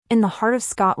In the heart of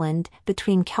Scotland,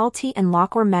 between Kelty and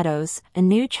Lochore Meadows, a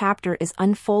new chapter is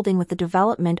unfolding with the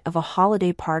development of a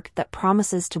holiday park that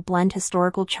promises to blend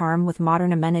historical charm with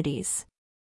modern amenities.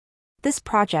 This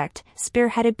project,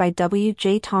 spearheaded by W.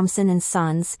 J. Thomson and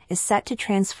Sons, is set to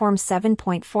transform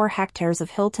 7.4 hectares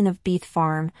of Hilton of Beath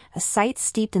Farm, a site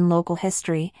steeped in local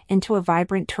history, into a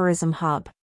vibrant tourism hub.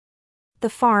 The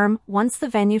farm, once the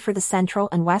venue for the Central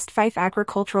and West Fife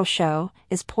Agricultural Show,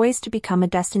 is poised to become a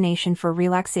destination for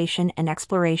relaxation and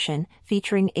exploration,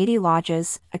 featuring 80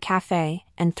 lodges, a cafe,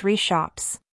 and 3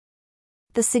 shops.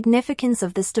 The significance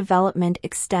of this development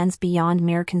extends beyond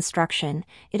mere construction.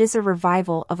 It is a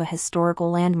revival of a historical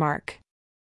landmark.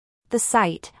 The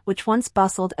site, which once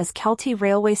bustled as Kelty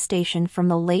railway station from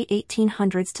the late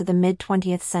 1800s to the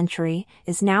mid-20th century,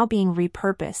 is now being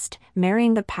repurposed,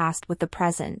 marrying the past with the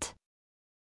present.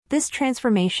 This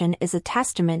transformation is a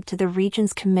testament to the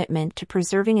region's commitment to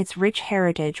preserving its rich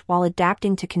heritage while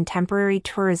adapting to contemporary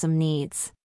tourism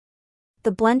needs.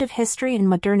 The blend of history and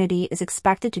modernity is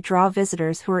expected to draw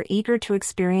visitors who are eager to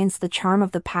experience the charm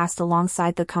of the past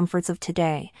alongside the comforts of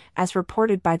today, as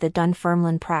reported by the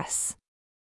Dunfermline Press.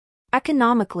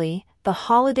 Economically, the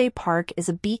holiday park is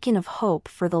a beacon of hope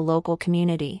for the local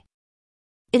community.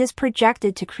 It is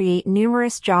projected to create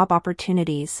numerous job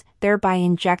opportunities, thereby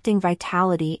injecting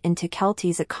vitality into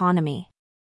Kelty's economy.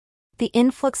 The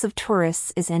influx of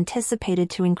tourists is anticipated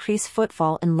to increase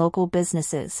footfall in local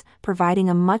businesses, providing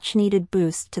a much-needed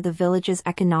boost to the village's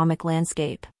economic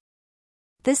landscape.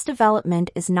 This development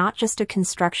is not just a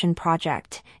construction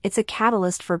project, it's a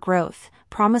catalyst for growth,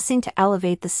 promising to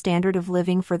elevate the standard of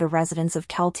living for the residents of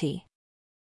Kelty.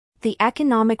 The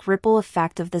economic ripple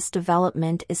effect of this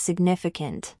development is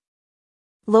significant.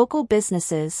 Local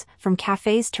businesses, from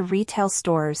cafes to retail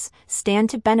stores, stand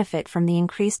to benefit from the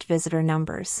increased visitor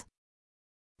numbers.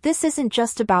 This isn't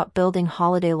just about building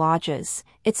holiday lodges,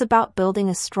 it's about building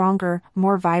a stronger,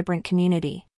 more vibrant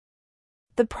community.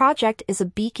 The project is a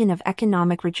beacon of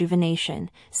economic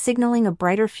rejuvenation, signaling a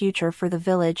brighter future for the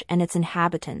village and its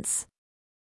inhabitants.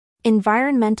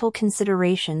 Environmental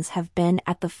considerations have been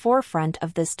at the forefront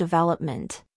of this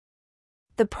development.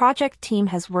 The project team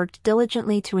has worked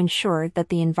diligently to ensure that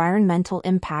the environmental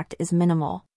impact is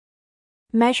minimal.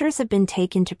 Measures have been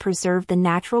taken to preserve the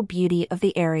natural beauty of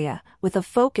the area, with a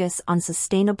focus on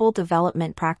sustainable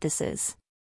development practices.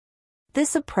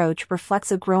 This approach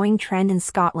reflects a growing trend in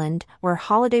Scotland, where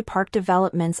holiday park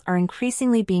developments are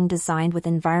increasingly being designed with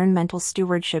environmental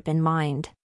stewardship in mind.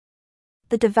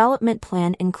 The development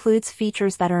plan includes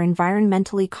features that are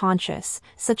environmentally conscious,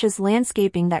 such as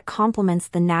landscaping that complements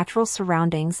the natural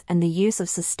surroundings and the use of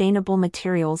sustainable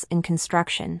materials in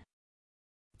construction.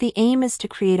 The aim is to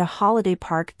create a holiday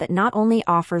park that not only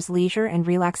offers leisure and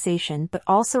relaxation but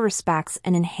also respects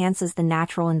and enhances the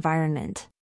natural environment.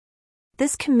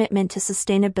 This commitment to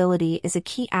sustainability is a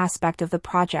key aspect of the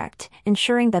project,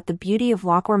 ensuring that the beauty of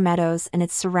Lochore Meadows and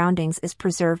its surroundings is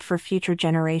preserved for future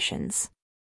generations.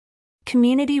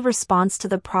 Community response to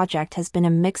the project has been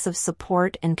a mix of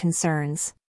support and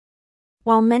concerns.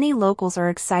 While many locals are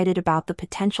excited about the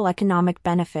potential economic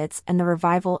benefits and the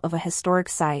revival of a historic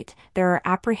site, there are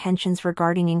apprehensions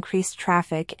regarding increased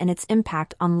traffic and its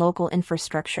impact on local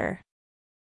infrastructure.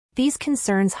 These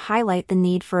concerns highlight the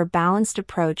need for a balanced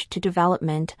approach to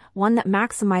development, one that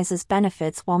maximizes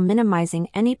benefits while minimizing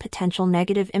any potential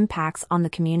negative impacts on the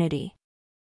community.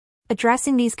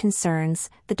 Addressing these concerns,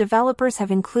 the developers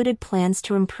have included plans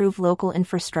to improve local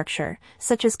infrastructure,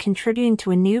 such as contributing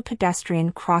to a new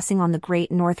pedestrian crossing on the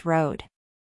Great North Road.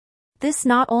 This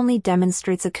not only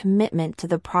demonstrates a commitment to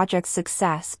the project's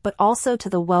success but also to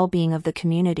the well-being of the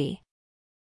community.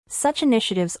 Such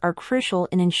initiatives are crucial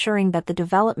in ensuring that the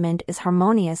development is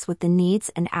harmonious with the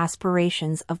needs and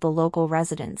aspirations of the local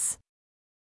residents.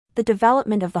 The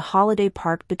development of the holiday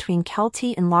park between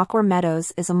Kelty and Lochore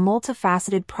Meadows is a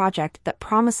multifaceted project that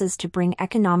promises to bring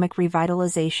economic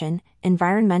revitalization,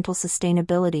 environmental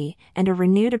sustainability, and a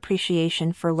renewed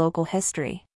appreciation for local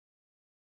history.